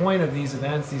whole point of these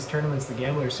events, these tournaments, the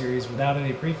Gambler Series, without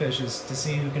any pre-fish, is to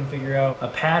see who can figure out a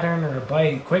pattern or a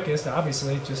bite quickest,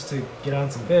 obviously, just to get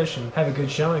on some fish and have a good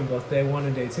showing both day one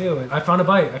and day two. And I found a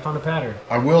bite. I found a pattern.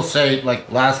 I will say,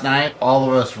 like last night, all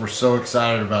of us were so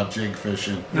excited about jig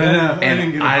fishing. Yeah,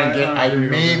 And I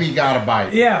maybe got a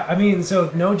bite. Yeah, I mean,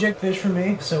 so no jig fish for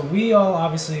me. So we all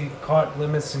obviously caught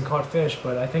limits and caught fish,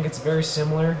 but I think it's very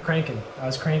similar cranking. I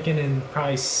was cranking in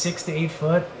probably 6 to 8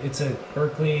 foot. It's a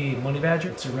Berkeley money badger.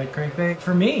 It's a red crankbait.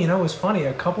 For me, it was funny.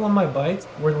 A couple of my bites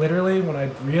were literally when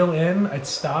I'd reel in, I'd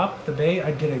stop the bait,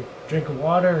 I'd get a drink of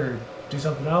water or do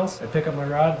something else. I'd pick up my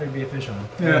rod, there'd be a fish on.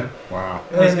 Yeah. Wow.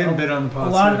 I was getting bit on the A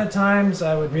pot. lot of the times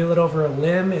I would reel it over a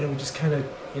limb and it would just kind of,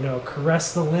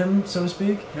 caress the limb, so to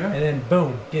speak. Yeah. And then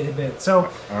boom, get a bit. So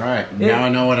All right. Now I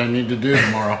know what I need to do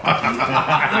tomorrow.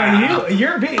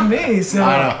 you're beating me, so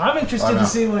I know. I'm interested to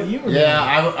see what you were doing. Yeah,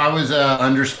 I was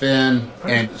underspin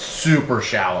and super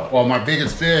shallow. Well, my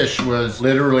biggest fish was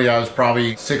literally, I was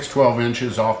probably 12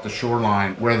 inches off the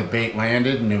shoreline where the bait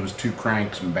landed, and it was 2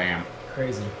 cranks and bam.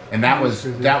 Crazy. And that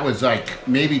was like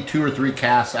maybe 2 or 3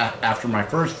 casts after my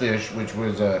first fish, which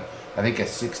was I think a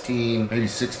 16, maybe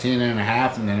 16 and a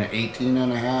half, and then an 18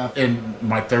 and a half. And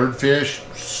my third fish,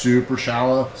 super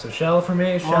shallow. So shallow for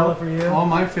me, shallow for you. All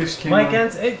my fish came Mike on.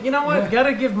 ends. You know what?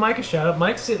 Gotta give Mike a shout out.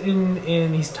 Mike's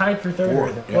in. He's tied for third.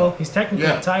 Fourth, yeah. Well, he's technically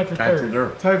tied for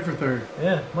third. Tied for third.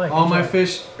 Yeah, Mike. All good my job.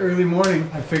 fish early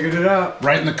morning. I figured it out.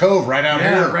 Right in the cove, right out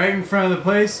Yeah, here. right in front of the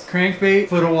place. Crankbait,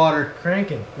 foot of water.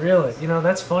 Cranking, really.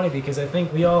 That's funny because I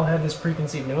think we all had this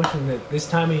preconceived notion that this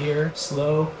time of year,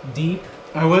 slow, deep.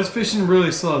 I was fishing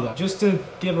really slow though. Just to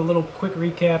give a little quick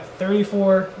recap,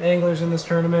 34 anglers in this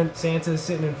tournament. Santa's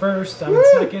sitting in first, I'm in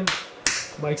second.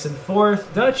 Mike's in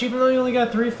fourth. Dutch, even though you only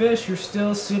got 3 fish, you're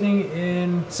still sitting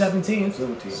in 17th.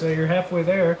 17th. So you're halfway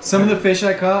there. Some of the fish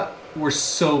I caught were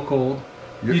so cold.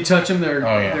 You touch them,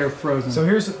 they're frozen. So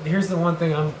here's the one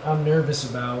thing I'm nervous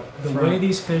about. The way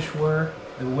these fish were,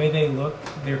 the way they look,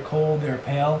 they're cold, they're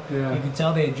pale. Yeah. You can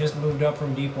tell they had just moved up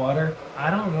from deep water. I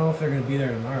don't know if they're going to be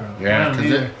there tomorrow. Yeah,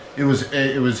 because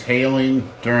it was hailing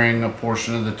during a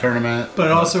portion of the tournament. But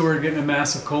also we're getting a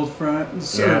massive cold front,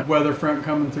 so weather front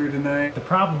coming through tonight. The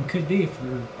problem could be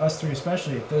for us 3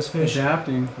 especially, if those fish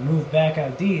Adapting. move back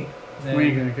out deep, then We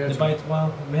ain't gonna catch the bite.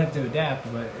 Well, we have to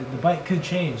adapt, but the bite could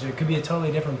change. There could be a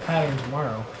totally different pattern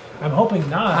tomorrow. I'm hoping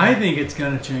not. I think it's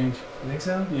gonna change. You think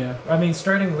so? Yeah. I mean,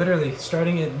 starting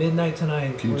at midnight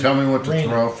tonight. Can you tell me what to raining.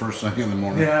 throw first thing in the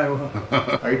morning? Yeah, I will.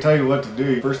 I can tell you what to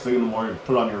do. First thing in the morning,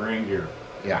 put on your rain gear.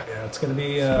 Yeah. Yeah, it's gonna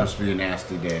be. Supposed to be a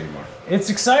nasty day tomorrow. It's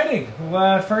exciting.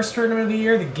 First tournament of the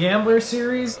year, the Gambler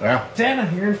Series. Yeah.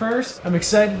 Santa, you're in first. I'm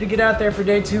excited to get out there for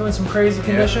day 2 in some crazy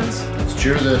conditions. Let's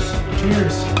cheer this.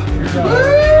 Cheers.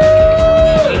 Cheers.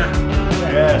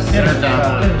 Yes. Dinner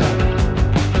time.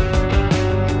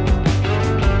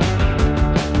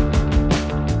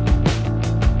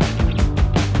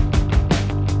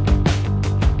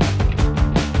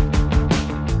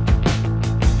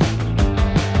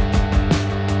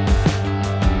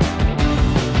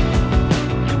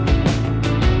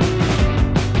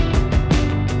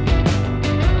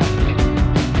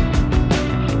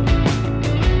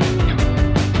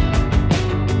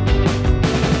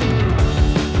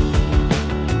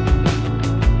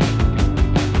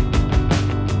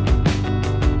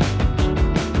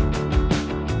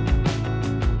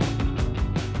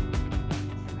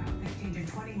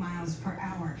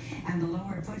 and the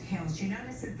lower foothills. You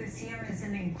notice that the Sierra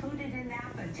isn't included in that,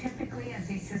 but typically as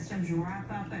these systems wrap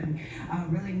up and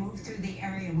really move through the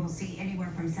area, we'll see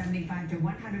anywhere from 75 to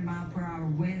 100 mile per hour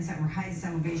winds at our highest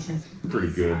elevations. Pretty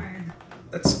good.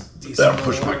 That's decent. That'll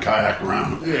push my kayak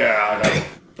around. Yeah,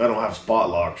 I don't have spot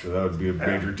lock, so that would be a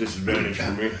major disadvantage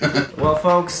for me. Well,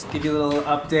 folks, give you a little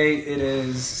update. It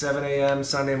is 7 a.m.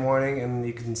 Sunday morning, and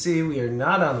you can see we are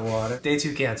not on the water. Day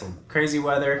 2 canceled. Crazy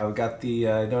weather. I got the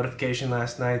notification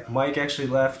last night. Mike actually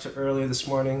left earlier this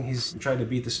morning. He's tried to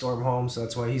beat the storm home, so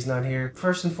that's why he's not here.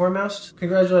 First and foremost,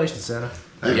 congratulations, Santa.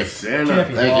 Thank you. Santa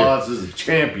Claus is a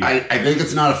champion. I think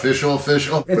it's not official,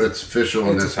 but it's official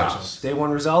in this official. house. Day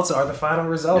 1 results are the final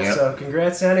results, Yep. so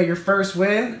congrats, Santa, your first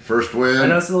win. First win. I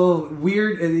know it's a little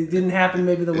weird. It didn't happen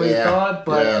maybe the way you Yeah. thought,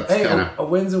 but Yeah, it's hey, kinda a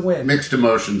win's a win. Mixed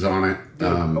emotions on it.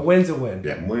 A win's a win.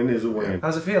 Yeah. Win is a win.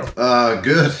 How's it feel?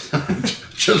 Good.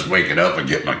 Just waking up and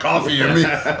getting my coffee in me.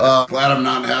 Glad I'm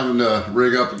not having to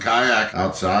rig up a kayak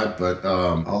outside, but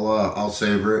I'll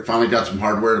savor it. Finally got some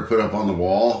hardware to put up on the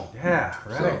wall. Yeah,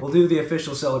 right. So- We'll do the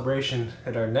official celebration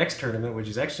at our next tournament, which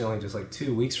is actually only just like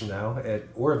 2 weeks from now at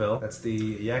Oroville. That's the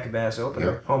Yak-a-Bass opener,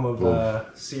 Yep. home of Cool.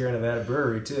 Sierra Nevada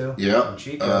Brewery too. in Yep.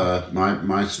 Chico.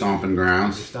 My stomping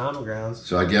grounds. Stomping grounds.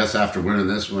 So I guess after winning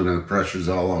this one, the pressure's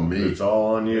all on me. It's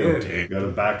all on you. Dude. You gotta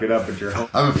back it up at your home.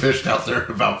 I haven't fished out there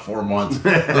in about 4 months.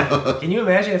 Can you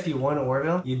imagine if you won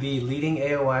Oroville? You'd be leading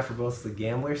AOI for both the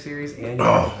Gambler Series and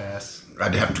Yak-a-Bass.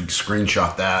 I'd have to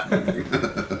screenshot that.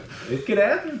 It could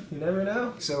happen. You never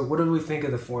know. So what do we think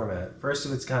of the format? First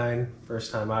of its kind.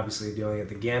 First time, obviously, doing it.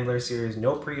 The Gambler Series.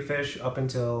 No pre-fish up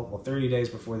until, well, 30 days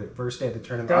before the first day of the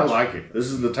tournament. I like it. This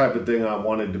is the type of thing I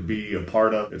wanted to be a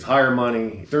part of. It's higher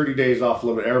money, 30 days off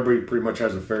limit. Everybody pretty much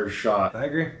has a fair shot. I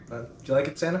agree. Did you like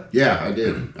it, Santa? Yeah, I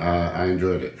did. I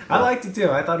enjoyed it. I liked it too.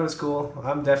 I thought it was cool.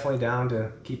 I'm definitely down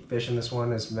to keep fishing this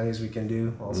one as many as we can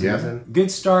do all Yeah. season. Good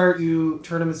start to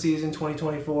tournament season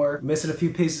 2024. Missing a few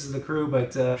pieces of the crew,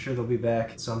 but I'm sure they'll be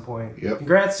back at some point. Yep.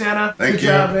 Congrats, Santa. Thank Good you.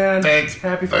 job, man. Thanks.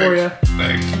 Happy Thanks. for you.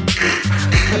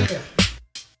 Thanks.